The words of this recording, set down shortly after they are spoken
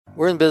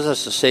We're in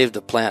business to save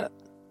the planet,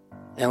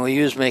 and we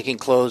use making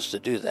clothes to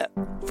do that.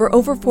 For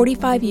over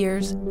 45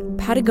 years,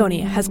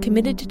 Patagonia has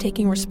committed to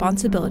taking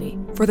responsibility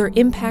for their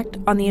impact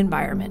on the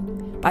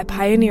environment by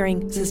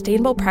pioneering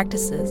sustainable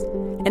practices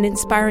and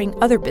inspiring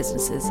other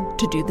businesses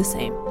to do the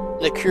same.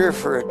 The cure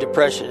for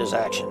depression is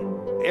action.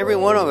 Every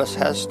one of us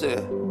has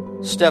to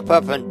step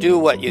up and do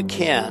what you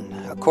can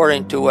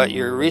according to what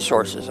your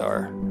resources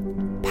are.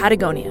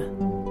 Patagonia,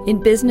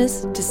 in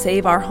business to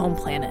save our home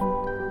planet.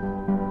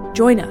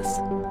 Join us.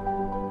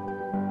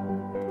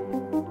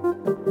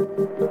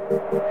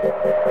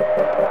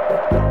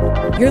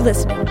 You're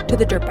listening to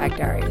The Dirtbag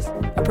Diaries,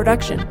 a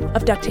production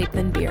of Duct Tape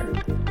Then Beer,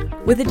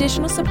 with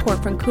additional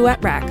support from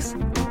Kuat Racks,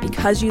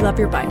 Because You Love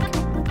Your Bike,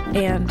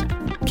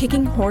 and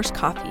Kicking Horse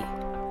Coffee.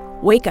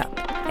 Wake up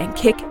and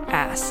kick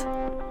ass.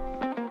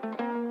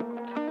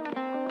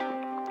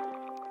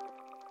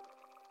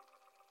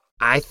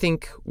 I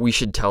think we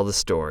should tell the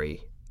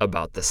story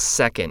about the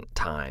second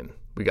time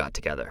we got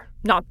together.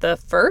 Not the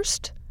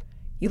first?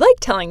 You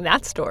like telling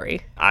that story.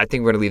 I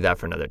think we're going to leave that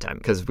for another time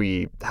because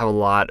we have a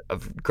lot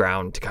of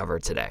ground to cover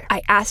today.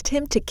 I asked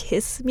him to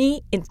kiss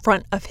me in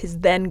front of his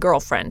then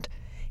girlfriend.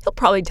 He'll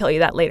probably tell you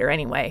that later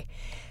anyway.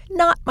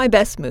 Not my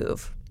best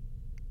move,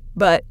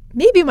 but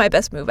maybe my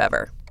best move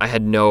ever. I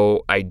had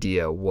no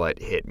idea what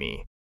hit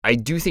me. I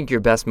do think your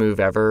best move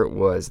ever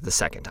was the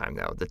second time,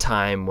 though. The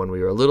time when we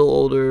were a little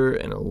older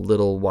and a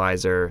little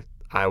wiser.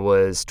 I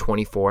was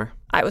 24.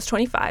 I was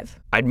 25.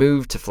 I'd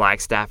moved to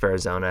Flagstaff,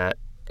 Arizona,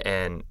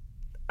 and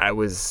I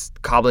was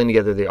cobbling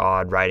together the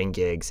odd writing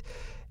gigs,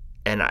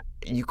 and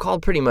you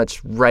called pretty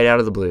much right out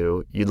of the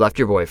blue. You left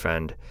your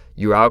boyfriend,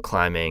 you were out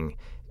climbing,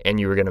 and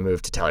you were going to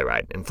move to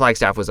Telluride, and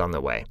Flagstaff was on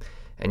the way.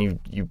 And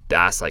you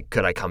asked, like,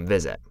 could I come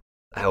visit?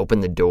 I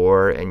opened the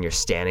door, and you're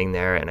standing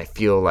there, and I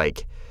feel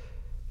like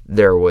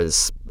there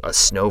was a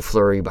snow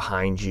flurry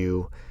behind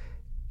you,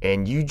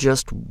 and you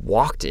just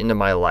walked into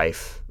my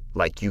life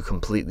like you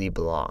completely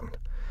belonged.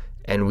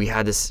 And we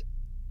had this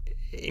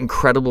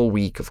incredible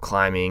week of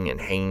climbing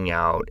and hanging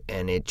out,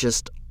 and it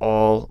just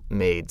all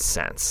made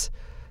sense.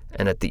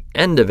 And at the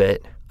end of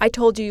it, I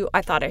told you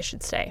I thought I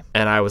should stay.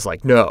 And I was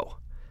like, no,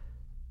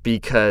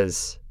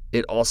 because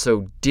it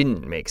also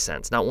didn't make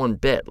sense, not one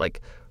bit.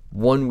 Like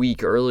 1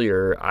 week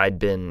earlier, I'd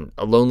been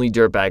a lonely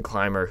dirtbag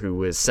climber who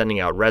was sending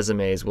out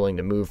resumes, willing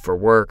to move for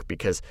work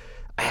because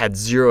I had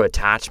zero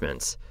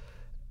attachments.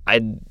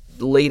 I'd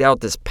laid out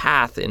this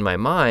path in my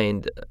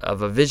mind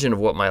of a vision of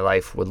what my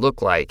life would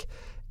look like,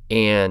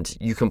 and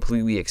you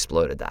completely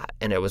exploded that.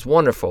 And it was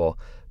wonderful,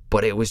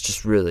 but it was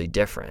just really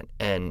different.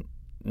 And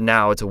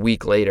now it's a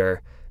week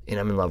later, and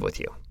I'm in love with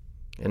you.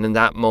 And in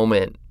that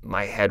moment,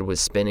 my head was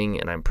spinning,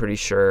 and I'm pretty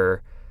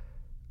sure,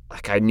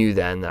 like, I knew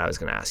then that I was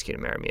going to ask you to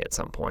marry me at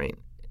some point.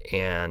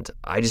 And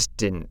I just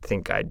didn't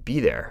think I'd be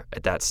there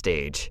at that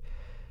stage.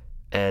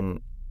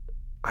 And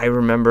I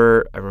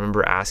remember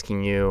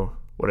asking you,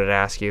 what did I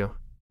ask you?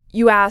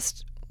 You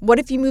asked, what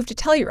if you moved to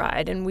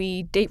Telluride and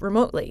we date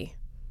remotely?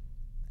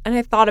 And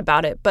I thought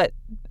about it, but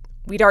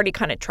we'd already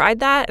kind of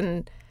tried that,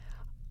 and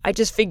I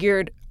just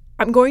figured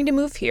I'm going to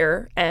move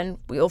here and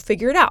we'll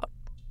figure it out.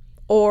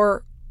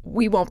 Or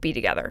we won't be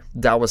together.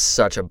 That was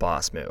such a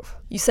boss move.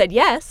 You said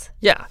yes.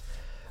 Yeah.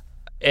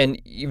 And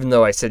even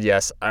though I said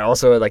yes, I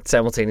also like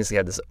simultaneously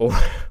had this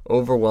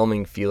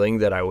overwhelming feeling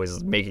that I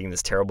was making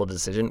this terrible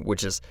decision,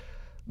 which is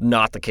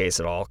not the case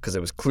at all because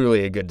it was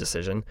clearly a good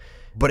decision.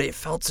 But it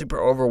felt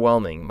super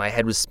overwhelming. My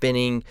head was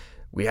spinning.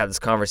 We had this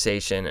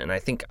conversation, and I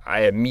think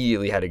I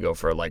immediately had to go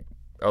for like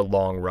a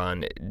long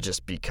run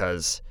just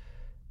because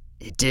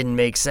it didn't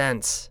make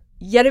sense.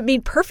 Yet it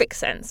made perfect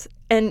sense.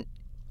 And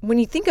when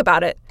you think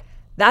about it,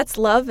 that's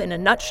love in a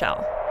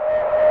nutshell.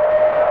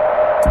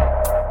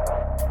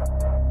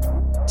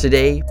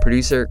 Today,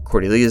 producer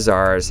Cordelia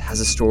Zars has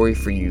a story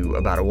for you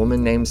about a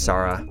woman named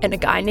Sara and a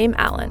guy named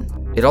Alan.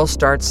 It all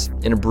starts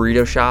in a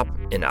burrito shop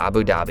in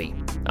Abu Dhabi.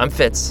 I'm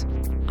Fitz.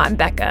 I'm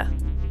Becca.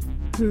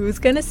 Who's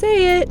gonna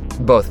say it?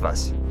 Both of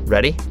us.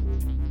 Ready?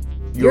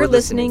 You're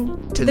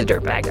listening to the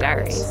Dirtbag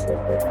Diaries.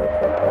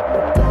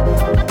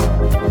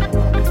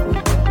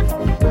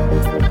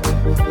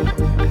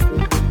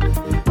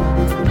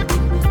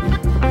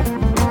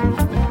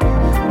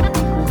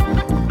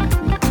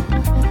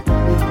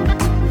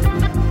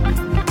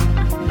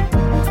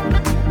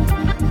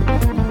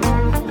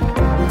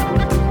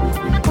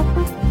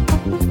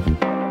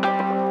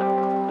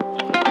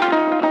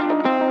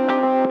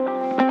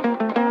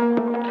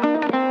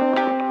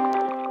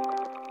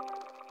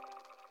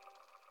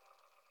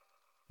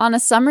 On a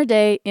summer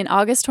day in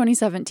August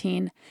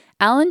 2017,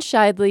 Alan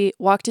Schaidle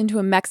walked into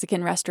a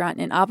Mexican restaurant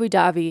in Abu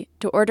Dhabi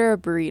to order a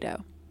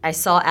burrito. I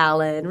saw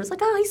Alan and was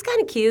like, oh, he's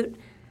kind of cute.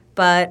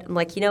 But I'm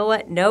like, you know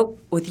what?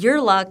 Nope. With your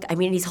luck, I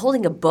mean, he's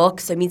holding a book,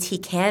 so it means he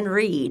can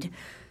read.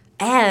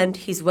 And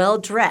he's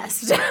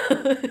well-dressed.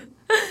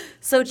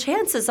 So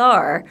chances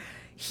are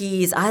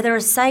he's either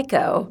a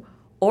psycho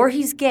or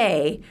he's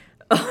gay,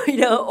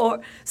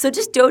 so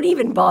just don't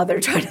even bother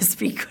trying to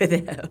speak with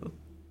him.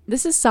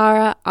 This is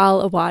Sara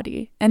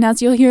Al-Awadhi, and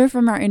as you'll hear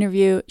from our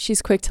interview,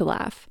 she's quick to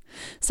laugh.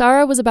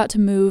 Sara was about to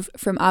move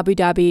from Abu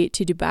Dhabi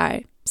to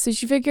Dubai, so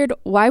she figured,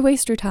 why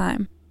waste her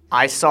time?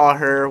 I saw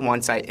her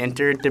once I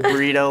entered the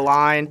burrito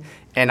line,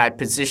 and I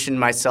positioned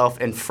myself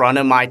in front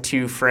of my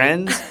two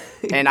friends,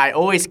 and I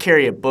always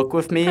carry a book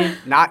with me,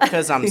 not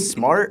because I'm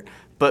smart,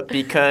 but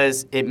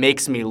because it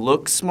makes me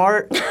look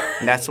smart,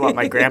 and that's what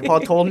my grandpa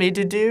told me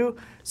to do.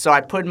 So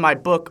I put my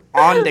book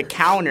on the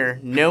counter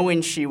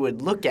knowing she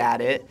would look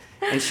at it,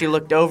 and she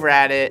looked over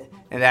at it,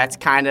 and that's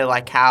kind of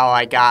like how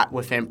I got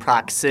within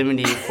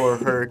proximity for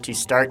her to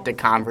start the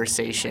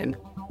conversation.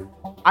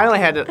 I only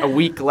had a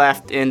week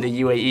left in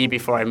the UAE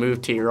before I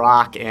moved to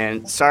Iraq,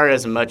 and Sara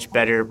is a much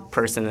better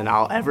person than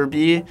I'll ever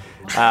be,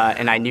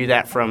 and I knew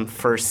that from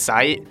first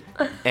sight.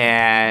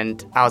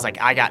 And I was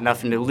like, I got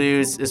nothing to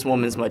lose. This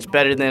woman's much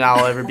better than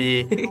I'll ever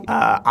be.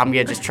 I'm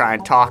going to just try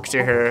and talk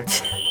to her.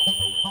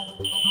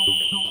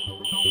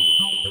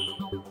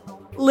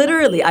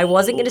 Literally, I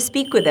wasn't going to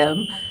speak with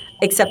him,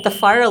 except the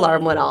fire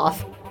alarm went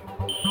off.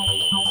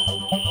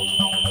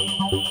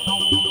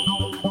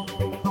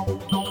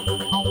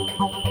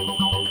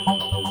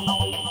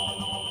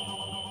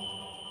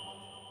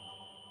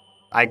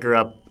 I grew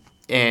up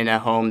in a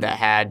home that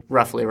had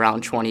roughly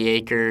around 20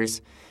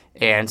 acres,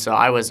 and so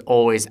I was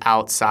always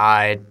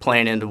outside,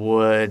 playing in the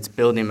woods,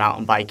 building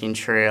mountain biking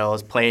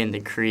trails, playing in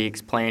the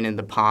creeks, playing in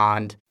the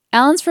pond.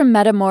 Alan's from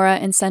Metamora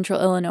in central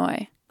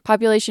Illinois.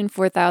 Population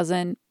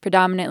 4,000,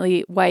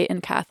 predominantly white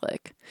and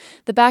Catholic.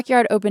 The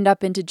backyard opened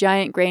up into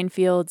giant grain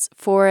fields,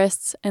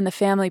 forests, and the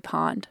family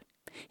pond.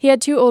 He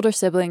had 2 older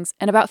siblings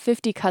and about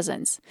 50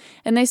 cousins,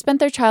 and they spent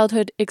their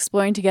childhood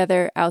exploring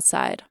together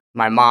outside.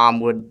 My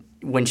mom would,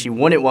 when she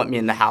wouldn't want me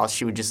in the house,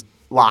 she would just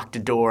lock the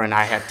door and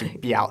I had to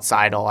be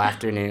outside all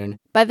afternoon.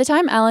 By the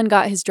time Alan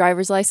got his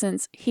driver's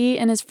license, he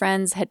and his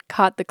friends had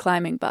caught the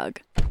climbing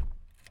bug.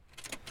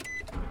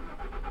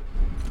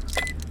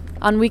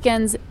 On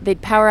weekends,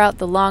 they'd power out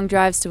the long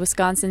drives to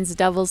Wisconsin's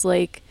Devil's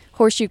Lake,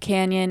 Horseshoe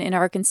Canyon in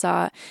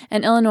Arkansas,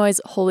 and Illinois'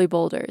 Holy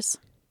Boulders.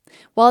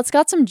 While it's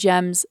got some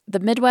gems,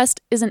 the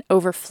Midwest isn't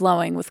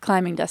overflowing with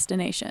climbing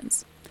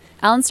destinations.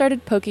 Alan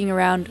started poking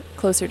around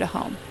closer to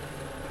home.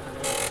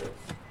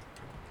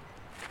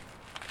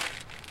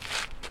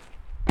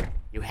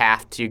 You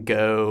have to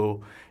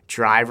go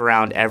drive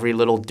around every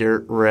little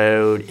dirt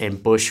road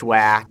and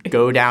bushwhack,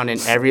 go down in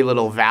every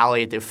little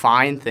valley to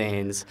find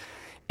things.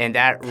 And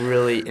that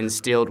really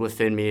instilled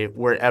within me,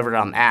 wherever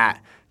I'm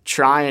at,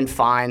 try and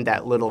find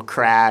that little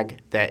crag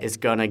that is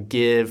going to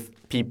give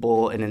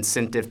people an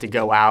incentive to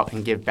go out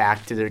and give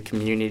back to their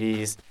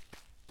communities.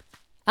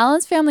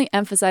 Alan's family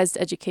emphasized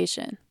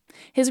education.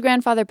 His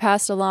grandfather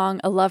passed along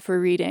a love for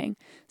reading,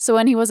 so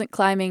when he wasn't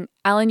climbing,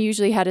 Alan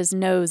usually had his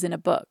nose in a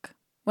book.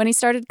 When he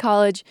started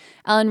college,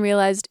 Alan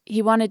realized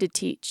he wanted to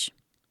teach.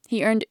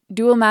 He earned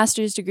dual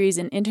master's degrees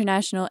in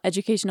international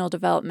educational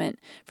development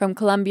from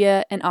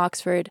Columbia and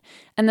Oxford,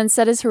 and then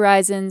set his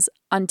horizons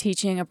on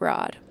teaching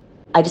abroad.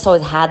 I just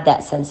always had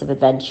that sense of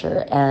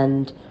adventure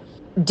and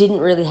didn't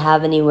really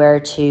have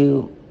anywhere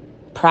to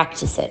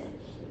practice it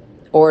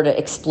or to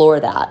explore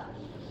that.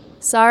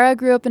 Sara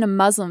grew up in a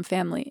Muslim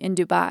family in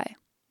Dubai.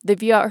 The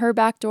view out her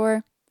back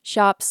door,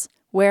 shops,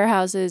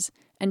 warehouses,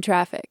 and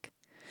traffic.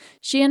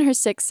 She and her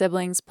 6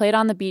 siblings played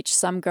on the beach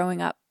some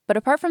growing up, but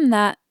apart from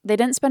that, they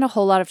didn't spend a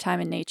whole lot of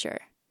time in nature.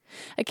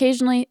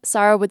 Occasionally,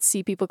 Sara would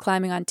see people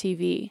climbing on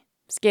TV,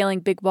 scaling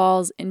big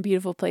walls in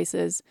beautiful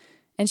places,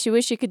 and she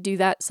wished she could do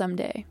that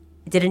someday.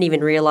 I didn't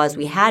even realize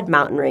we had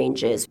mountain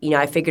ranges.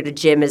 I figured a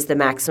gym is the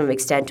maximum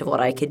extent of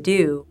what I could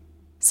do.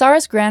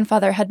 Sara's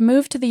grandfather had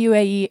moved to the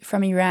UAE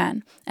from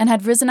Iran and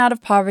had risen out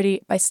of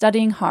poverty by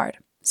studying hard,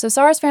 so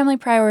Sara's family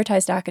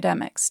prioritized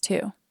academics,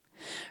 too.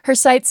 Her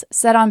sights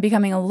set on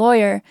becoming a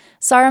lawyer,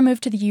 Sara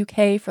moved to the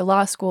UK for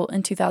law school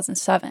in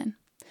 2007.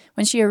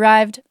 When she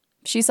arrived,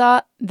 she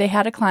saw they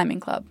had a climbing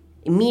club.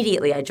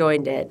 Immediately I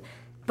joined it,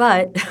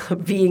 but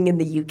being in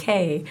the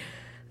UK,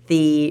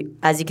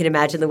 as you can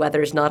imagine, the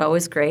weather is not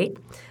always great.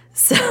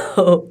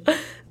 So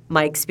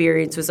my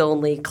experience was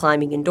only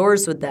climbing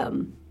indoors with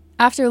them.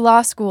 After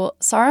law school,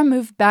 Sara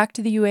moved back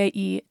to the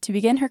UAE to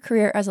begin her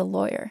career as a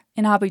lawyer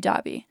in Abu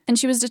Dhabi, and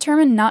she was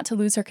determined not to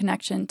lose her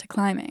connection to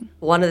climbing.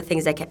 One of the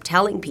things I kept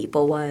telling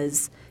people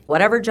was,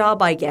 whatever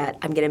job I get,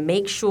 I'm going to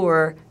make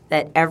sure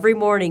that every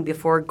morning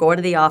before going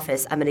to the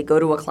office, I'm going to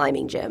go to a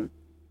climbing gym.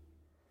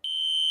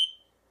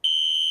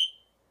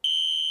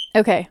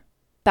 Okay,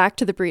 back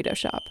to the burrito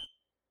shop.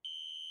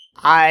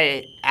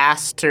 I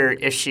asked her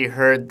if she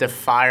heard the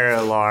fire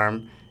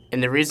alarm.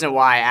 And the reason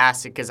why I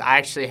asked it, because I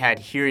actually had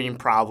hearing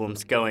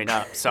problems going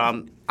up. So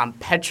I'm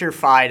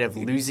petrified of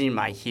losing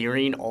my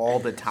hearing all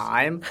the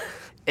time.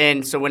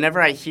 And so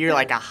whenever I hear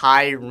like a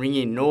high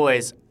ringing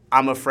noise,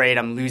 I'm afraid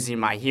I'm losing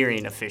my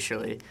hearing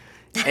officially.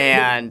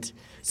 And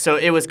so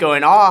it was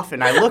going off,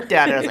 and I looked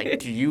at her. I was like,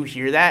 do you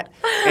hear that?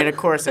 And, of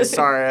course, as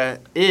Sara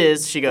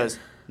is, she goes,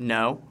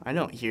 no, I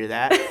don't hear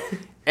that.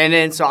 And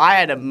then so I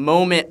had a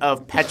moment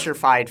of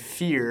petrified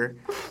fear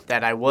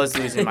that I was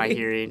losing my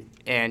hearing.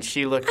 And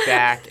she looked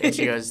back, and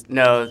she goes,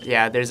 no,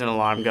 yeah, there's an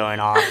alarm going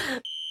off.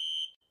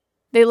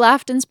 They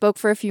laughed and spoke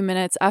for a few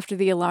minutes after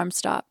the alarm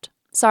stopped.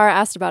 Sara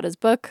asked about his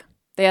book.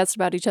 They asked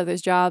about each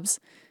other's jobs.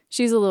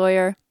 She's a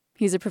lawyer.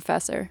 He's a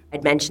professor.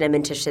 I'd mentioned I'm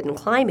interested in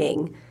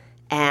climbing,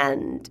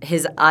 and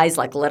his eyes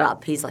lit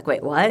up. He's like,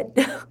 wait, what?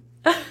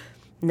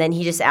 And then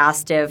he just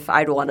asked if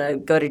I'd want to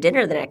go to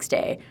dinner the next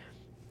day.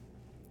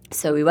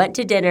 So we went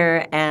to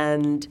dinner,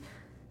 and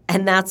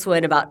that's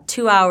when about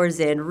 2 hours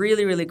in,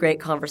 really, really great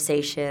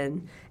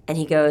conversation, and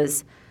he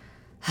goes,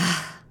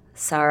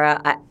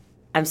 Sara,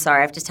 I'm sorry,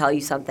 I have to tell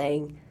you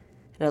something.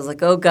 And I was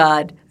like, oh,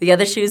 God, the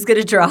other shoe's going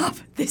to drop.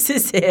 This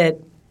is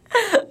it.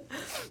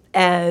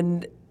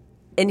 And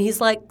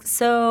he's like,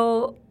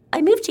 so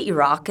I moved to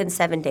Iraq in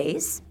 7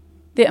 days.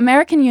 The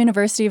American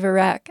University of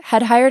Iraq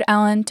had hired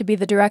Alan to be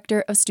the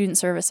director of student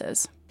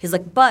services. He's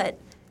like, but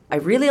I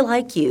really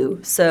like you,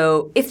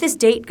 so if this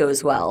date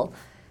goes well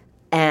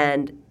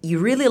and you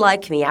really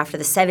like me after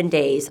the 7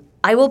 days,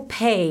 I will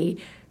pay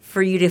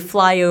for you to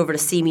fly over to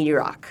see me in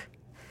Iraq.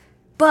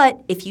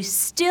 But if you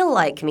still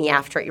like me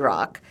after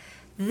Iraq,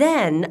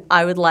 then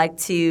I would like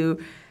to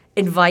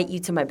invite you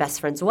to my best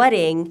friend's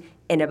wedding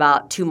in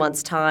about 2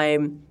 months'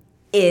 time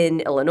in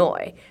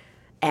Illinois.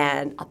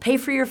 And I'll pay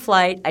for your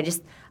flight. I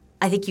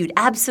think you'd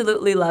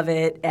absolutely love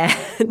it.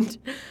 And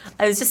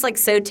I was just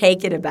so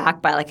taken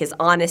aback by his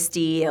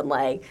honesty and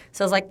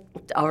so I was like,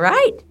 all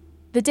right.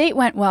 The date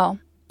went well.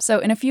 So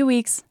in a few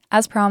weeks,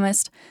 as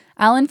promised,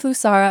 Alan flew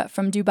Sara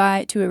from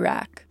Dubai to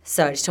Iraq.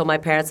 So I just told my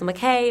parents, I'm like,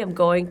 hey, I'm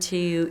going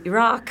to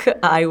Iraq.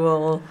 I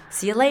will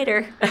see you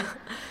later.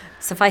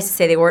 Suffice to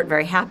say, they weren't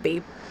very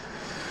happy.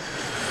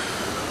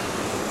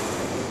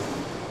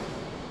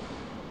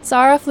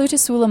 Sara flew to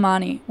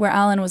Suleimani, where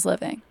Alan was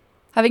living.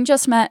 Having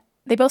just met,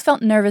 they both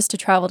felt nervous to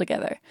travel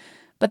together,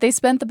 but they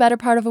spent the better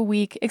part of a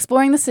week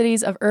exploring the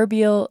cities of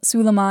Erbil,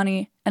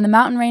 Suleimani, and the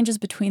mountain ranges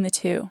between the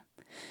two.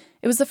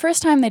 It was the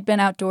first time they'd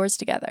been outdoors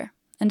together,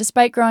 and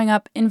despite growing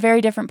up in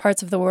very different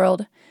parts of the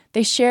world,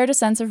 they shared a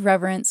sense of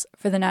reverence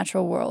for the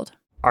natural world.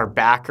 Our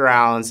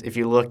backgrounds, if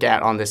you look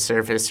at on the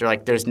surface,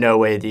 there's no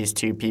way these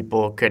two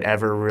people could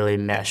ever really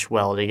mesh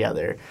well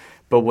together.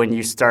 But when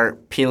you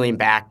start peeling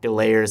back the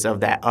layers of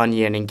that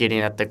onion and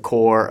getting at the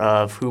core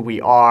of who we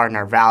are and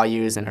our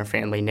values and our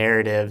family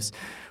narratives,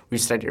 we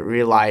started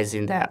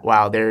realizing that,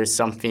 wow, there's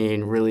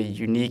something really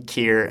unique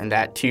here, and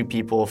that two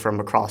people from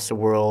across the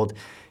world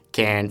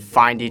can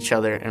find each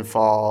other and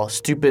fall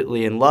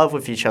stupidly in love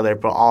with each other,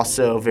 but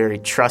also very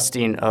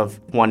trusting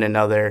of one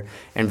another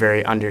and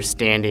very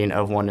understanding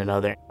of one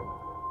another.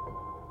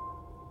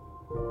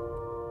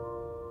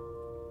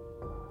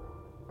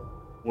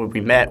 When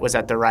we met was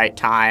at the right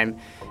time,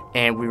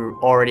 and we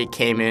already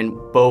came in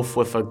both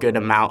with a good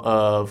amount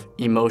of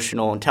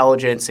emotional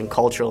intelligence and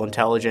cultural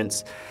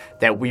intelligence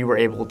that we were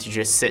able to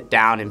just sit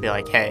down and be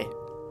like, hey,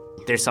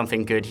 there's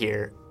something good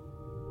here.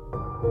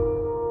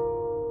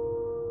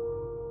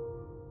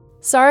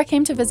 Sara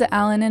came to visit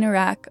Alan in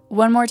Iraq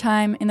one more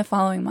time in the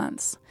following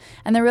months,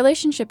 and their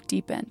relationship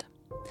deepened.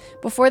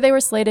 Before they were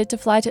slated to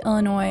fly to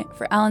Illinois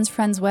for Alan's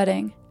friend's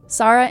wedding,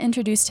 Sara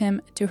introduced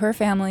him to her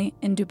family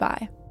in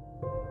Dubai.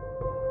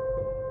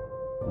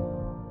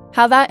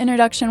 How that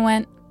introduction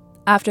went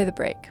after the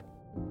break.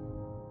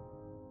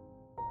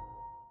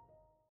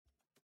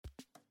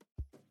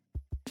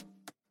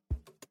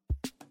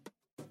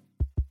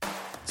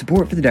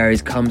 Support for the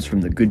Diaries comes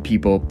from the good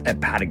people at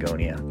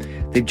Patagonia.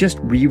 They've just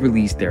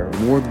re-released their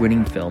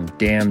award-winning film,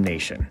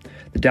 Damnation.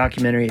 The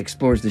documentary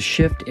explores the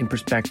shift in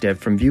perspective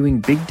from viewing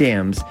big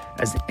dams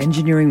as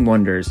engineering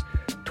wonders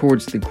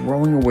towards the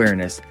growing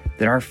awareness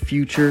that our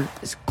future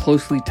is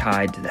closely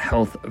tied to the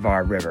health of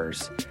our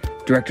rivers.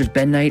 Directors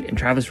Ben Knight and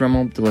Travis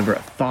Rummel deliver a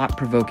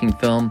thought-provoking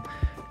film.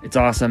 It's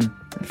awesome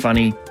and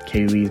funny.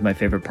 Kaylee is my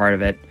favorite part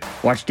of it.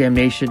 Watch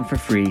Damnation for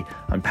free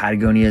on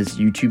Patagonia's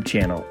YouTube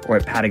channel or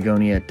at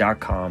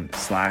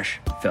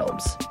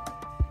patagonia.com/films.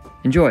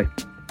 Enjoy.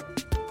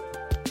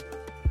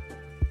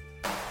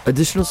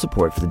 Additional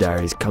support for the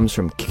Diaries comes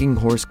from Kicking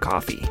Horse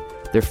Coffee.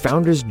 Their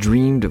founders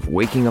dreamed of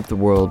waking up the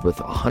world with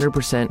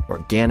 100%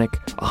 organic,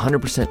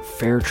 100%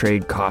 fair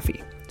trade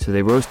coffee. So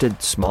they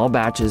roasted small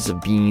batches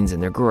of beans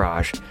in their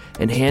garage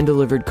and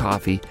hand-delivered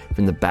coffee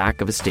from the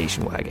back of a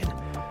station wagon.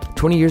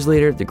 20 years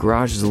later, the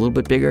garage is a little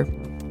bit bigger,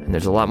 and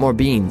there's a lot more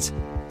beans,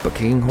 but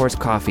Kicking Horse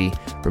Coffee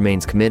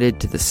remains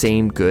committed to the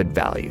same good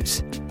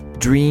values.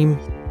 Dream,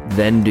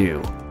 then do.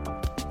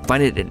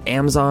 Find it at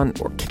Amazon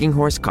or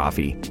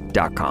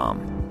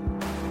kickinghorsecoffee.com.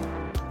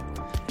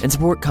 And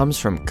support comes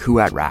from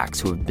Kuat Racks,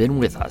 who have been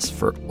with us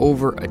for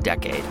over a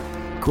decade.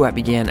 Kuat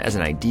began as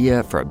an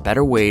idea for a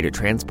better way to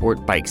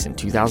transport bikes in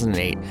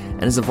 2008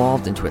 and has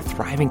evolved into a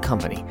thriving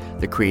company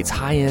that creates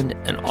high-end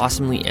and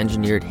awesomely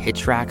engineered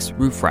hitch racks,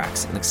 roof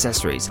racks, and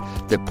accessories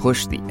that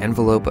push the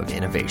envelope of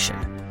innovation.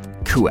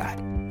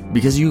 Kuat,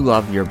 because you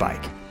love your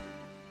bike.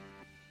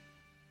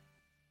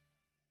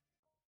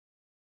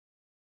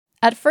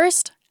 At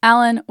first,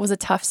 Alan was a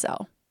tough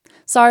sell.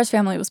 Sara's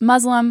family was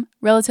Muslim,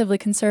 relatively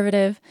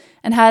conservative,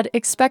 and had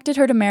expected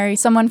her to marry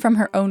someone from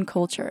her own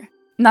culture,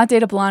 not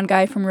date a blonde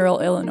guy from rural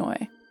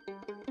Illinois.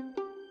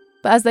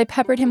 But as they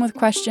peppered him with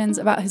questions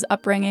about his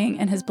upbringing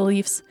and his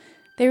beliefs,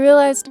 They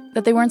realized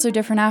that they weren't so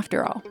different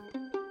after all.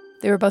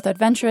 They were both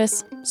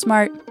adventurous,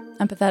 smart,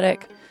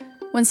 empathetic.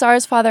 When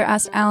Sara's father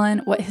asked Alan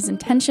what his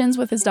intentions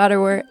with his daughter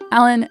were,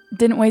 Alan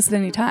didn't waste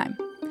any time.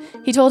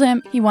 He told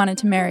him he wanted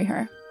to marry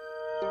her.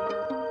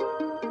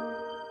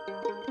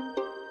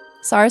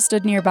 Sara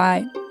stood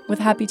nearby with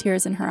happy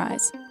tears in her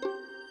eyes.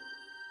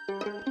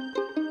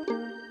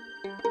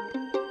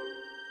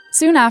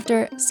 Soon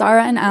after,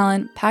 Sara and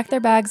Alan packed their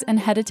bags and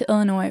headed to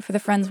Illinois for the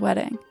friend's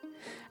wedding.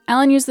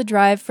 Alan used the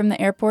drive from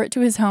the airport to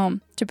his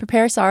home to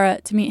prepare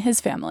Sara to meet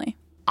his family.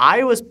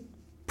 I was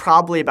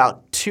probably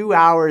about 2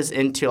 hours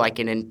into like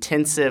an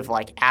intensive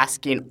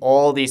asking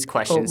all these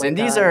questions. And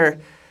these are,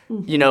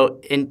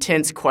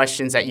 intense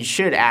questions that you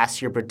should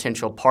ask your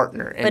potential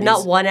partner. And but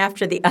not one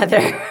after the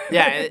other.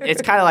 Yeah,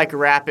 it's kind of like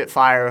rapid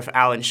fire with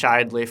Alan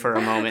Schaidle for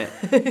a moment.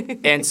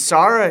 And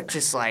Sara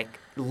just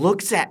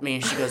looks at me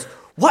and she goes,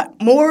 "What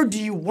more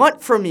do you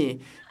want from me?"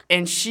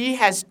 And she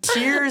has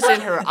tears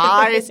in her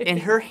eyes, and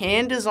her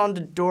hand is on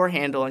the door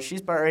handle, and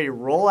she's about ready to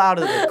roll out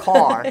of the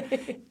car.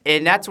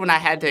 And that's when I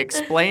had to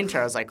explain to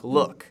her. I was like,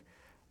 "Look,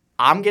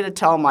 I'm going to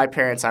tell my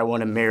parents I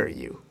want to marry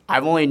you.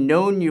 I've only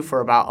known you for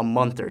about a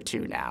month or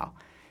two now.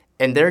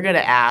 And they're going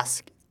to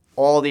ask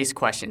all these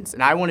questions.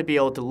 And I want to be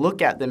able to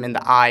look at them in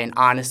the eye and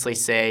honestly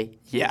say,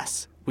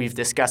 yes, we've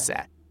discussed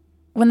that."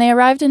 When they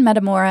arrived in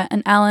Metamora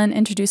and Alan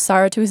introduced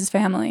Sara to his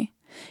family,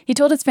 he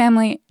told his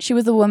family she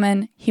was the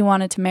woman he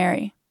wanted to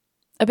marry.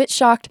 A bit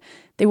shocked,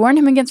 they warned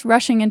him against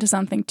rushing into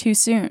something too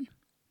soon.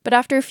 But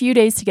after a few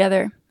days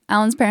together,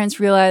 Alan's parents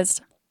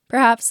realized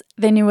perhaps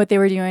they knew what they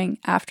were doing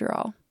after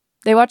all.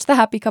 They watched the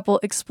happy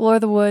couple explore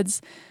the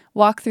woods,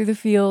 walk through the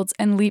fields,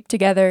 and leap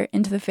together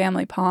into the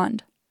family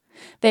pond.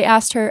 They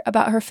asked her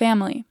about her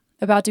family,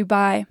 about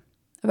Dubai,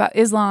 about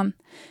Islam,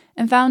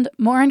 and found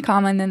more in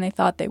common than they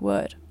thought they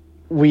would.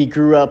 We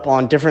grew up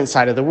on different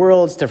sides of the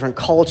world, different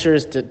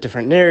cultures,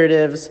 different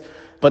narratives.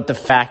 But the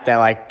fact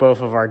that both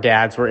of our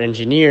dads were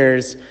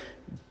engineers,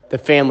 the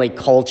family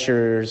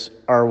cultures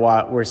are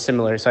what were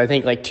similar. So I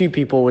think two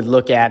people would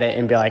look at it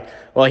and be like,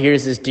 well,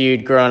 here's this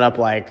dude growing up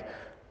in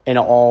an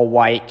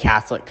all-white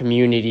Catholic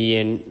community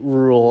in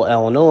rural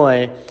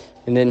Illinois.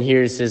 And then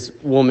here's this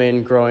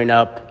woman growing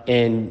up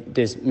in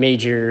this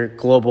major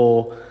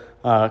global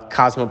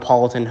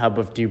cosmopolitan hub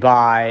of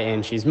Dubai,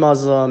 and she's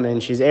Muslim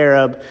and she's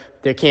Arab.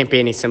 There can't be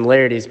any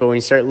similarities. But when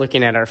you start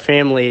looking at our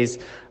families,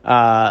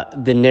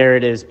 the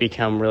narratives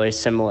become really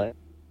similar.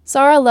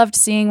 Sara loved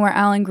seeing where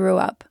Alan grew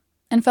up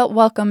and felt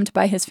welcomed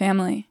by his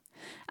family.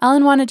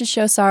 Alan wanted to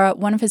show Sara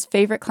one of his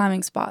favorite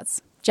climbing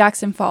spots,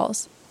 Jackson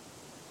Falls,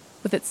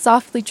 with its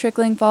softly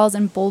trickling falls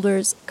and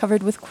boulders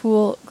covered with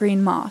cool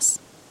green moss.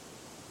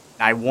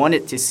 I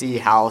wanted to see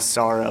how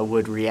Sara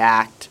would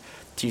react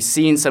to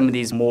seeing some of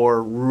these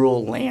more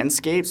rural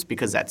landscapes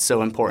because that's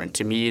so important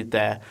to me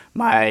that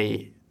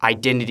my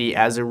identity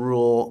as a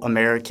rural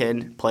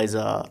American plays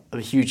a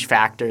huge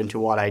factor into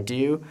what I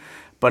do,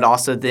 but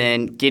also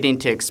then getting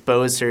to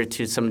expose her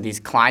to some of these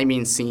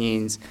climbing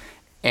scenes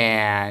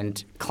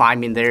and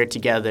climbing there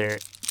together.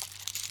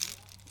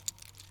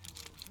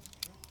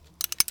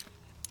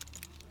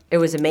 It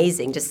was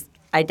amazing.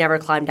 I'd never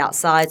climbed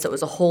outside, so it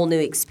was a whole new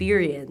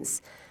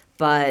experience.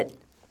 But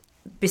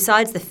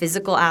besides the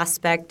physical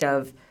aspect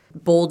of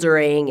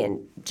bouldering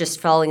and just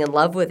falling in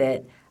love with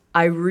it,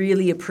 I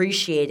really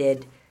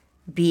appreciated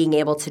being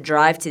able to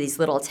drive to these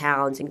little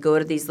towns and go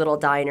to these little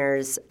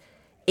diners.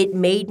 It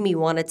made me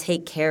want to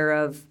take care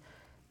of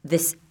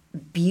this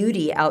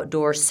beauty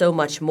outdoors so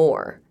much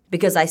more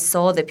because I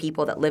saw the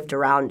people that lived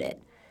around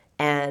it.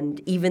 And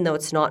even though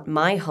it's not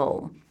my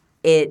home,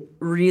 it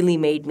really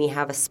made me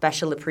have a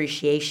special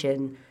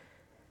appreciation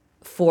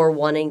for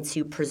wanting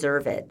to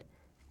preserve it.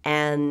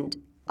 And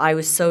I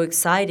was so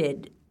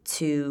excited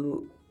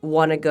to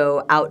want to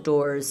go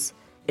outdoors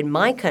in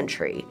my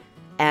country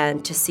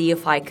and to see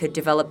if I could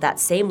develop that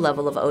same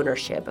level of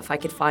ownership, if I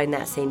could find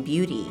that same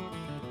beauty.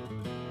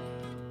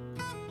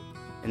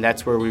 And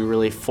that's where we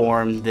really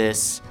formed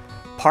this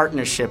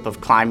partnership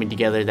of climbing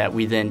together that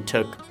we then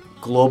took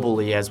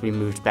globally as we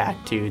moved back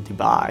to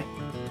Dubai.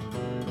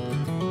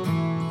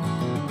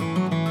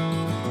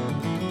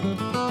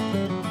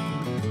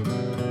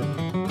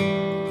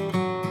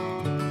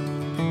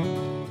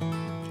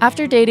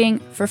 After dating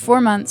for 4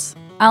 months,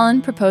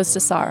 Alan proposed to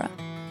Sara.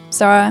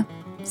 Sara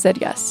said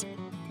yes.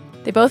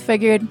 They both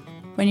figured,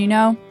 when you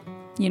know,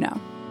 you know.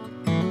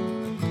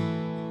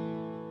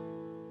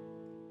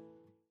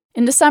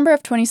 In December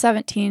of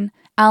 2017,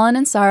 Alan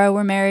and Sara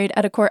were married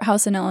at a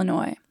courthouse in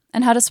Illinois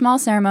and had a small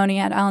ceremony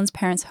at Alan's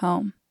parents'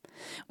 home.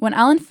 When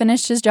Alan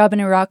finished his job in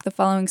Iraq the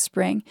following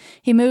spring,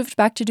 he moved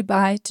back to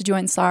Dubai to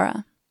join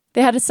Sara.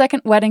 They had a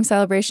second wedding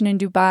celebration in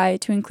Dubai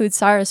to include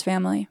Sara's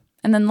family,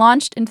 and then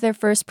launched into their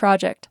first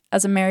project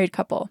as a married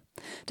couple,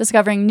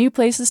 discovering new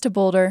places to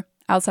boulder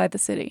outside the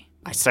city.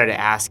 I started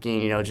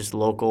asking, just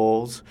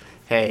locals,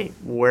 hey,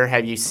 where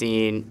have you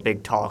seen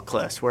big, tall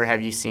cliffs? Where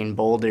have you seen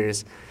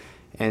boulders?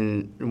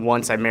 And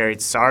once I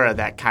married Sara,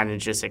 that kind of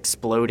just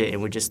exploded,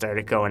 and we just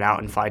started going out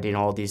and finding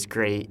all these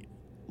great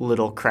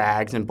little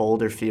crags and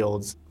boulder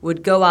fields.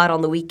 Would go out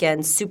on the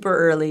weekends super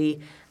early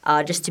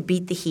just to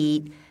beat the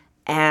heat.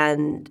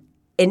 And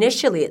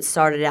initially it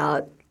started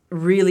out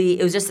really,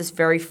 it was just this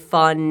very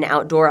fun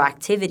outdoor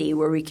activity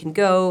where we can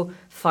go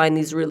find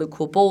these really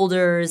cool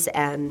boulders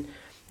and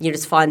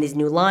just find these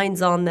new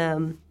lines on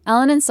them.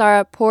 Alan and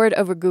Sara pored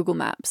over Google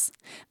Maps.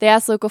 They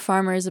asked local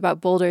farmers about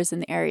boulders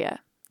in the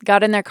area,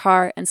 got in their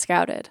car, and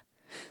scouted.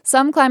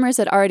 Some climbers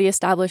had already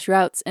established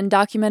routes and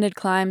documented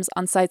climbs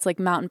on sites like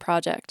Mountain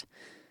Project.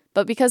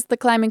 But because the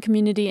climbing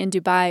community in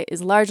Dubai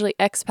is largely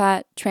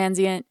expat,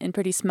 transient, and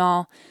pretty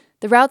small,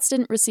 the routes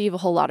didn't receive a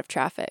whole lot of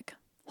traffic.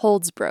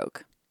 Holds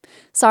broke.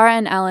 Sara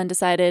and Alan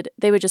decided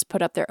they would just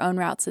put up their own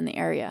routes in the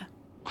area.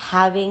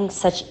 Having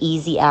such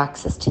easy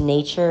access to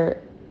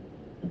nature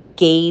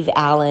gave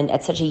Alan,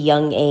 at such a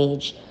young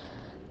age,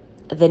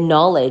 the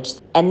knowledge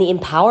and the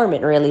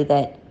empowerment, really,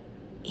 that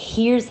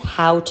here's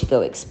how to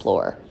go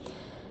explore.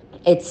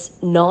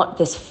 It's not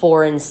this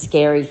foreign,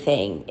 scary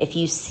thing. If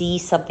you see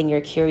something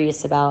you're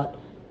curious about,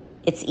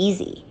 it's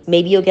easy.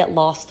 Maybe you'll get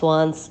lost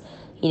once,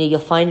 you'll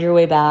find your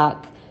way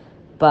back,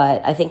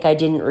 but I think I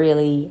didn't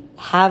really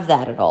have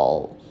that at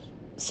all.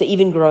 So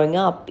even growing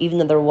up, even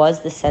though there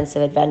was this sense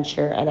of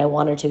adventure and I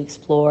wanted to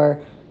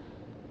explore,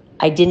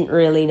 I didn't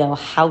really know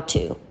how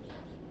to.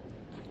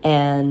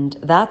 And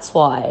that's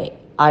why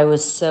I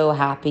was so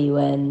happy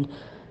when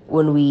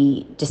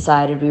we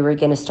decided we were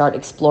going to start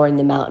exploring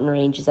the mountain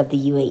ranges of the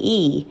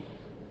UAE,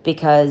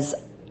 because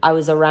I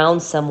was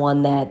around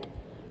someone that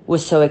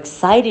was so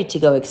excited to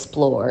go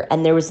explore.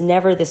 And there was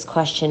never this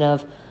question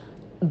of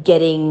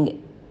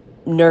getting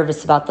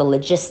nervous about the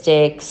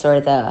logistics or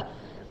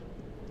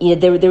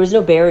there was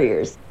no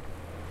barriers.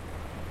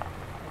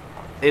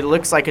 It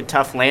looks like a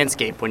tough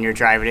landscape when you're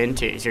driving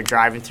into it. You're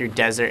driving through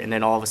desert, and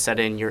then all of a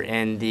sudden you're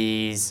in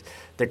these,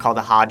 they're called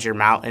the Hajar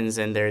Mountains,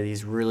 and they're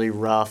these really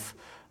rough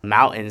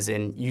mountains,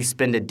 and you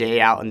spend a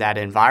day out in that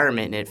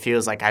environment, and it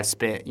feels like I've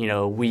spent,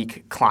 a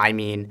week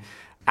climbing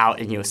out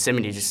in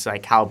Yosemite, just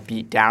like how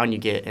beat down you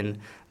get. And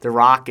the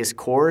rock is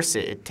coarse.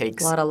 It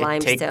takes a lot of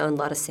limestone, a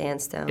lot of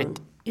sandstone.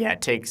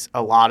 It takes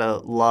a lot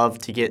of love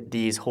to get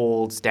these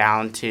holds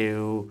down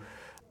to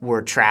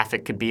where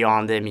traffic could be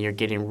on them, and you're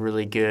getting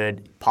really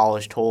good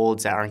polished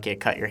holds that aren't going to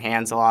cut your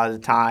hands a lot of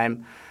the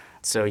time.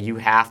 So you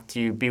have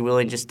to be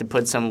willing just to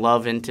put some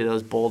love into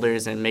those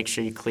boulders and make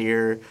sure you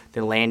clear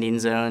the landing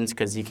zones,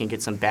 because you can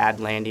get some bad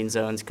landing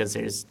zones because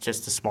there's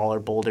just the smaller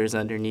boulders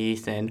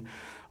underneath, and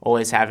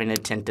always having an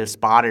attentive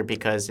spotter,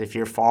 because if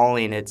you're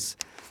falling, it's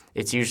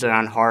usually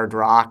on hard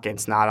rock.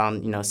 It's not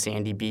on,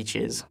 sandy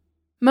beaches.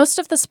 Most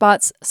of the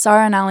spots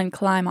Sara and Alan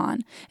climb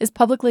on is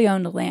publicly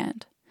owned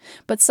land,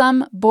 but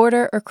some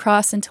border or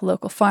cross into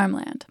local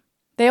farmland.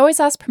 They always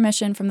ask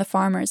permission from the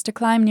farmers to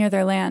climb near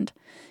their land,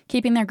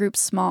 keeping their groups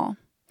small.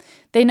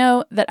 They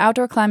know that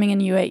outdoor climbing in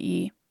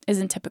UAE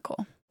isn't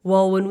typical.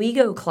 Well, when we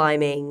go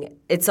climbing,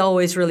 it's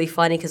always really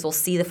funny because we'll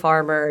see the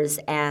farmers,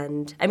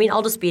 and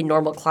I'll just be in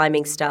normal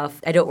climbing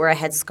stuff. I don't wear a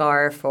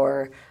headscarf,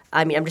 or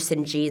I'm just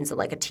in jeans and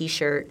like a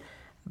t-shirt,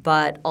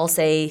 but I'll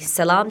say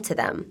salam to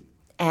them,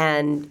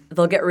 and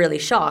they'll get really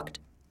shocked.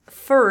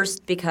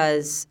 First,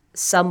 because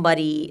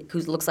somebody who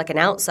looks like an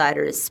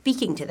outsider is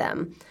speaking to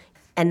them,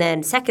 and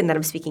then second, that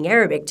I'm speaking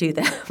Arabic to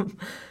them.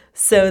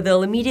 So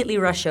they'll immediately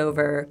rush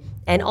over,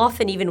 and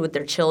often even with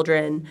their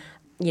children,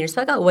 just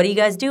like, oh, what are you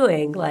guys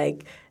doing?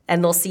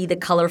 And they'll see the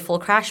colorful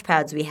crash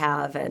pads we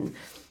have, and,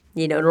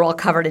 we're all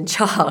covered in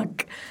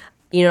chalk.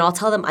 I'll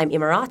tell them I'm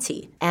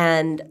Emirati,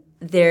 and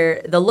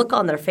the look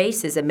on their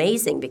face is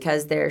amazing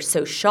because they're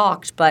so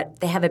shocked, but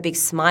they have a big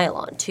smile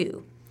on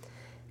too.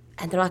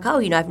 And they're like, oh,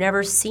 I've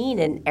never seen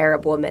an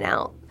Arab woman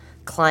out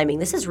climbing.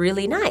 This is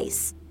really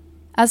nice.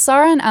 As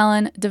Sara and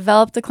Alan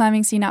developed the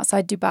climbing scene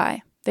outside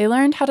Dubai, they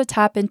learned how to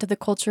tap into the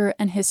culture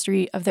and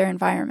history of their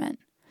environment.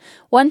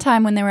 One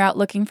time when they were out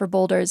looking for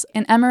boulders,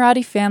 an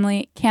Emirati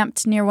family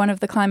camped near one of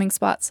the climbing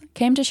spots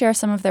came to share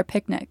some of their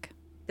picnic.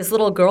 This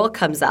little girl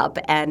comes up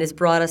and has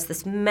brought us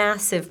this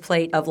massive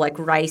plate of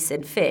rice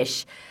and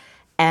fish.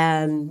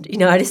 And,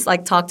 I just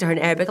talk to her in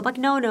Arabic. I'm like,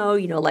 no,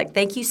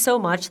 thank you so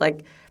much.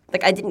 Like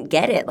I didn't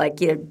get it.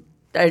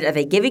 Are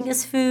they giving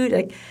us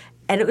food?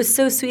 And it was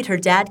so sweet. Her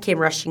dad came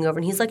rushing over,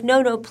 and he's like,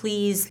 no,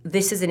 please.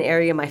 This is an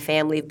area my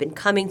family have been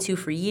coming to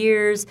for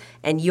years,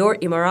 and you're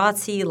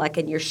Emirati,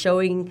 and you're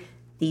showing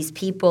these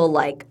people,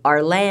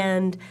 our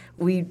land.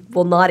 We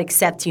will not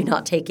accept you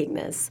not taking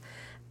this.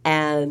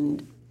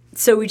 And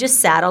so we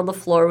just sat on the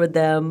floor with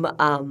them.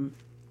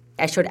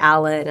 I showed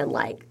Alan and,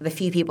 the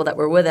few people that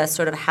were with us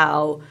sort of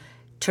how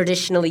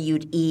traditionally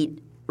you'd eat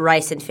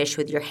rice and fish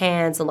with your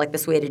hands, and,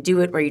 this way to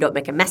do it where you don't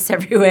make a mess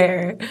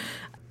everywhere.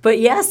 But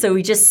yeah, so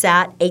we just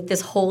sat, ate this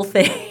whole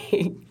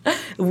thing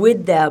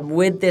with them,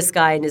 with this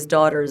guy and his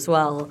daughter as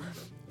well.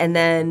 And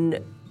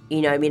then,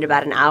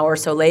 about an hour or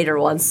so later,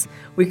 once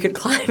we could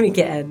climb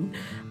again,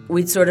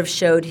 we'd sort of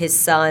showed his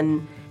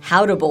son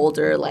how to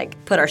boulder,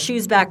 put our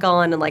shoes back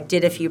on and,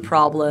 did a few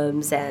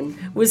problems, and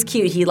it was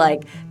cute. He,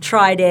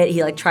 tried it.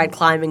 He, tried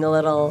climbing a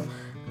little.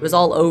 It was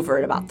all over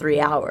in about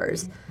 3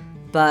 hours.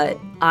 But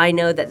I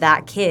know that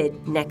that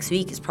kid next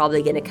week is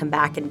probably going to come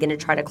back and going to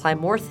try to climb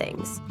more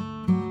things.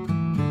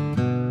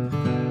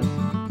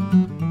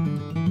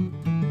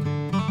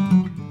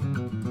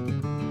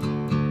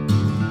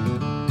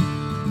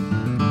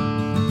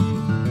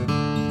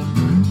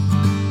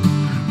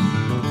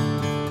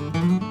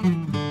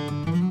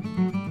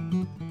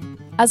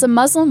 As a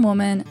Muslim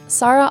woman,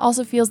 Sara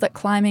also feels that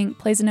climbing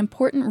plays an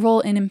important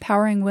role in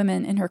empowering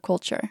women in her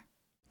culture.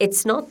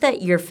 It's not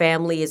that your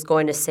family is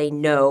going to say,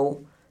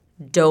 no,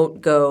 don't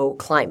go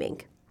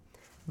climbing.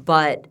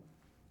 But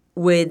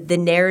with the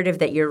narrative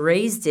that you're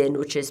raised in,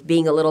 which is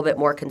being a little bit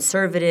more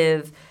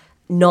conservative,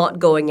 not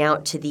going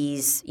out to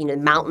these,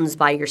 mountains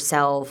by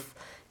yourself,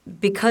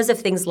 because of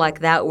things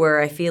like that,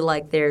 where I feel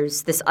like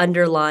there's this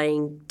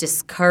underlying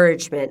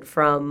discouragement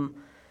from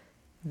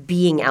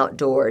being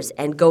outdoors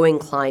and going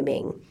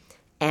climbing.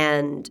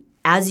 And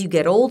as you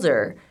get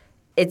older,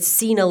 it's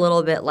seen a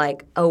little bit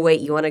like, oh, wait,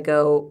 you want to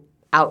go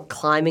out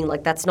climbing?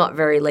 Like, that's not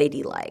very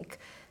ladylike.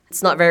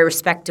 It's not very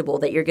respectable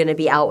that you're going to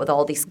be out with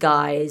all these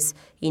guys,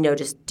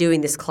 just doing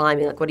this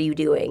climbing. Like, what are you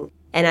doing?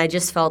 And I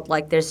just felt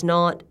like there's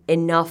not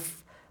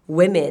enough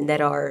women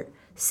that are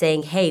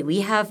saying, hey,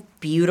 we have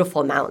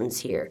beautiful mountains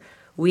here.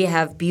 We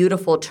have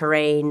beautiful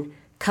terrain.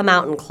 Come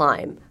out and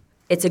climb.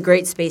 It's a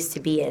great space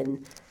to be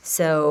in.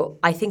 So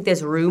I think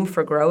there's room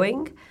for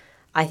growing.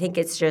 I think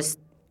it's just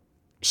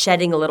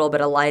shedding a little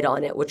bit of light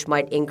on it, which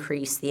might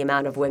increase the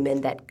amount of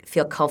women that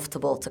feel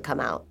comfortable to come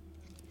out.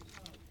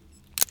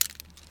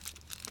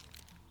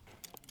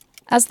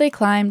 As they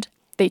climbed,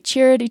 they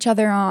cheered each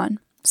other on,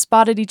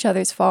 spotted each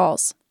other's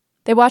falls.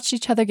 They watched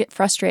each other get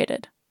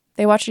frustrated.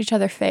 They watched each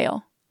other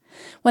fail.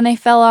 When they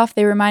fell off,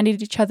 they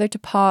reminded each other to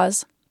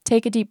pause,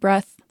 take a deep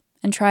breath,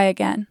 and try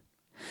again.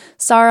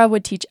 Sara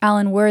would teach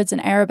Alan words in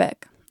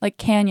Arabic, like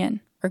canyon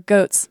or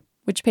goats,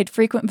 which paid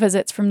frequent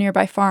visits from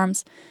nearby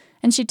farms,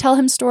 and she'd tell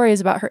him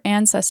stories about her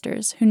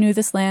ancestors who knew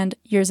this land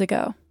years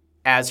ago.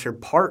 As her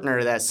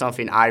partner, that's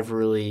something I've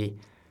really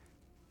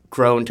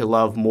grown to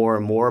love more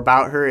and more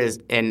about her,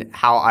 and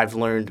how I've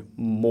learned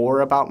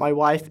more about my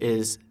wife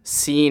is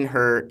seeing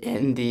her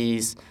in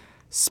these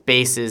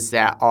spaces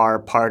that are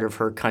part of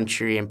her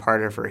country and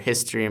part of her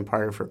history and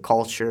part of her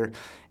culture,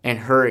 and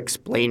her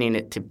explaining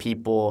it to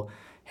people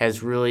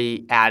has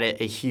really added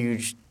a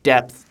huge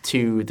depth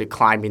to the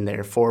climbing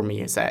there for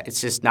me. Is that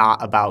it's just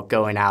not about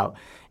going out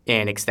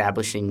and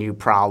establishing new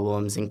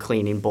problems and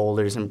cleaning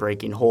boulders and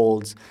breaking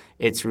holds.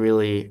 It's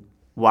really,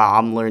 wow,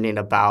 I'm learning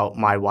about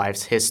my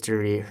wife's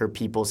history, her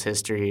people's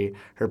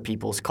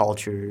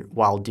culture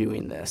while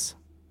doing this.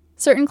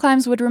 Certain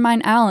climbs would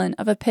remind Alan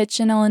of a pitch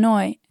in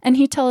Illinois, and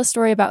he'd tell a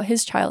story about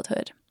his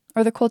childhood,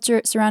 or the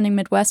culture surrounding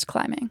Midwest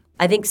climbing.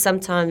 I think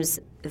sometimes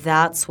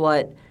that's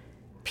what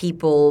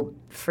people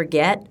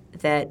forget,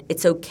 that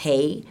it's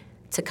okay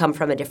to come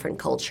from a different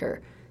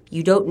culture.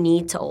 You don't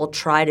need to all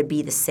try to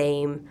be the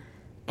same.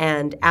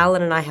 And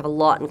Alan and I have a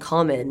lot in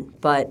common,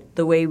 but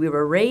the way we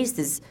were raised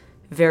is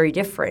very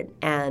different.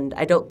 And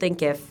I don't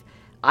think if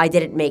I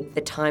didn't make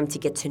the time to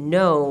get to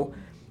know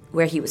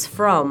where he was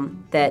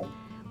from, that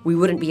we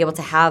wouldn't be able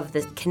to have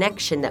the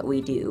connection that we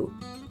do.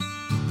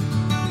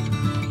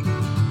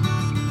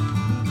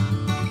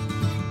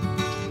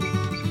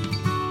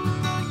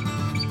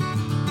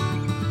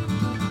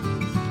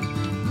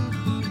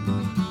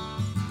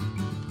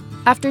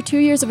 After 2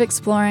 years of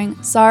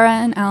exploring, Sara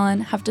and Alan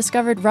have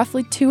discovered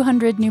roughly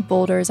 200 new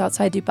boulders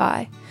outside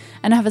Dubai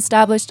and have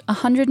established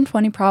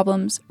 120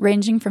 problems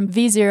ranging from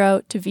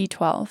V0 to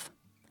V12.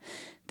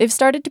 They've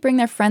started to bring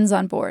their friends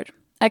on board,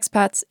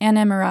 expats and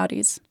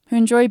Emiratis, who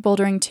enjoy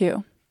bouldering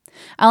too.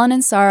 Alan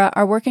and Sara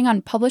are working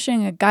on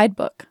publishing a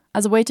guidebook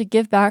as a way to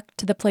give back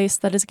to the place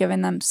that has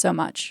given them so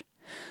much.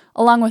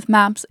 Along with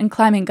maps and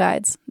climbing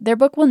guides, their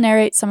book will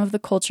narrate some of the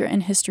culture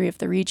and history of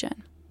the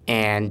region.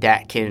 And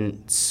that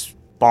can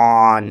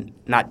spawn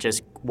not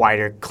just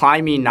wider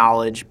climbing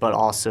knowledge, but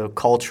also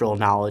cultural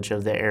knowledge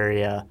of the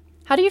area.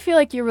 How do you feel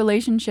like your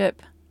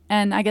relationship,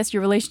 and I guess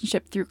your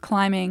relationship through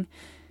climbing,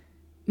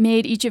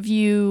 made each of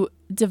you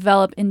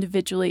develop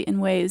individually in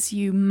ways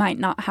you might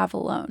not have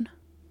alone?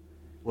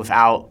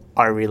 Without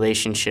our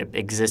relationship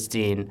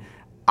existing,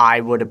 I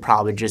would have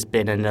probably just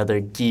been another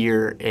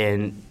gear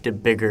in the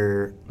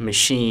bigger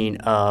machine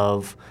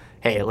of,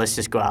 hey, let's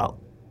just go out,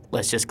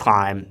 let's just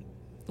climb,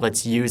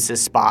 let's use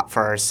this spot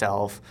for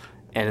ourselves,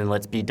 and then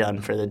let's be done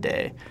for the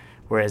day.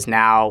 Whereas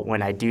now,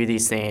 when I do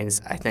these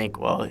things, I think,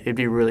 well, it'd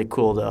be really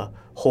cool to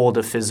hold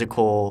a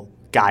physical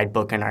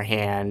guidebook in our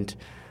hand,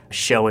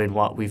 showing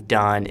what we've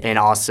done. And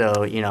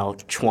also,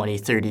 20,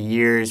 30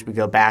 years, we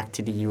go back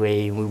to the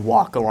UAE and we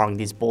walk along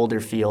these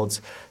boulder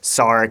fields.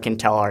 Sara can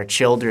tell our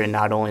children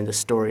not only the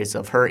stories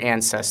of her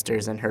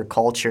ancestors and her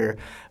culture,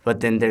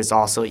 but then there's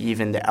also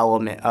even the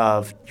element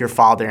of your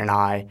father and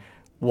I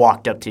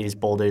walked up to these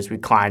boulders, we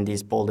climbed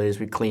these boulders,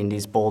 we cleaned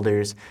these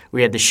boulders.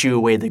 We had to shoo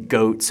away the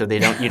goats so they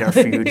don't eat our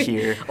food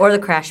here. Or the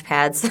crash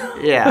pads.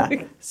 Yeah.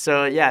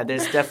 So,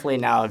 there's definitely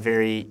now a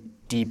very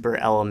deeper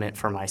element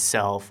for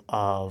myself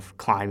of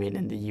climbing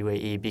in the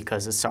UAE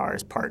because of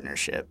Sara's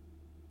partnership.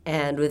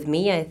 And with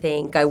me, I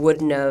think I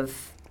wouldn't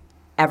have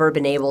ever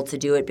been able to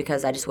do it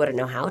because I just wouldn't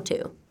know how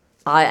to.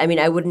 I mean,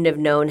 I wouldn't have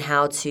known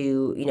how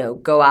to,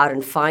 go out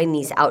and find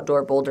these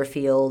outdoor boulder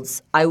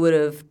fields. I would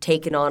have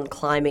taken on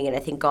climbing and I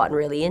think gotten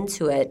really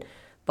into it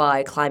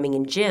by climbing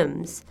in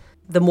gyms.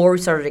 The more we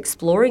started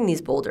exploring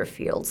these boulder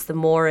fields, the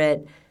more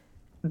it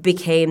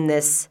became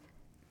this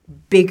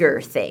bigger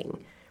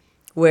thing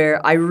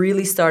where I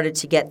really started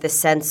to get the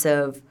sense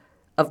of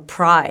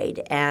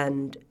pride,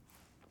 and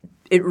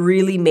it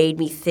really made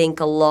me think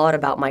a lot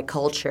about my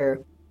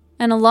culture.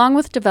 And along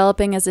with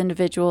developing as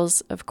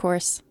individuals, of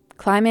course,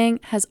 climbing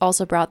has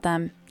also brought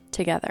them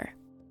together.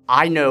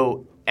 I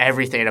know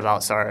everything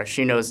about Sara.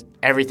 She knows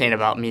everything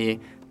about me,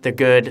 the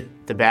good,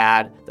 the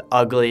bad, the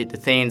ugly, the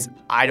things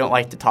I don't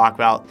like to talk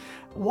about,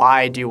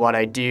 why I do what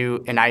I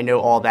do, and I know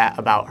all that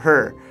about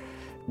her.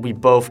 We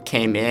both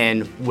came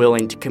in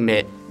willing to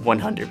commit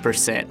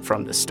 100%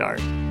 from the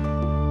start.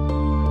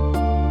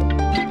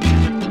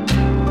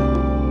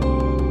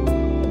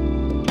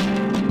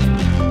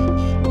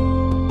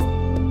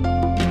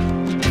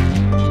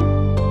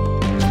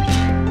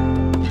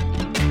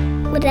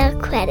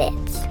 Without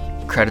credits.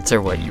 Credits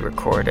are what you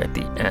record at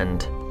the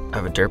end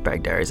of a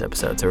Dirtbag Diaries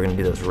episode, so we're going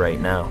to do those right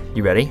now.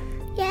 You ready?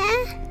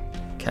 Yeah.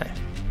 Okay.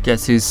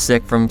 Guess who's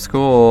sick from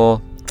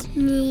school?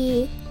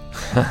 Me.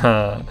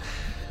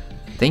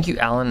 Thank you,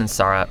 Alan and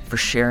Sara, for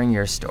sharing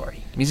your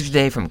story. Music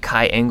today from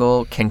Kai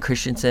Engel, Ken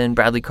Christensen,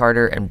 Bradley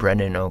Carter, and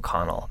Brendan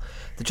O'Connell.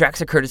 The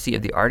tracks are courtesy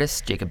of the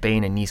artists. Jacob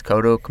Bain and Nis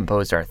Cotto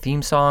composed our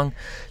theme song.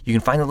 You can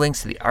find the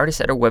links to the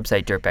artists at our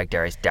website,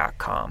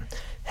 dirtbagdiaries.com.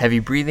 Heavy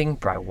Breathing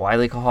by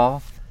Wiley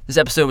Cahal. This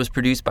episode was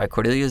produced by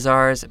Cordelia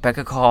Zars,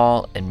 Becca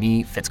Cahal, and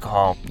me, Fitz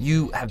Cahal.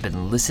 You have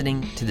been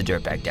listening to the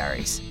Dirtbag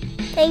Diaries.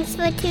 Thanks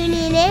for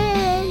tuning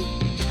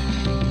in.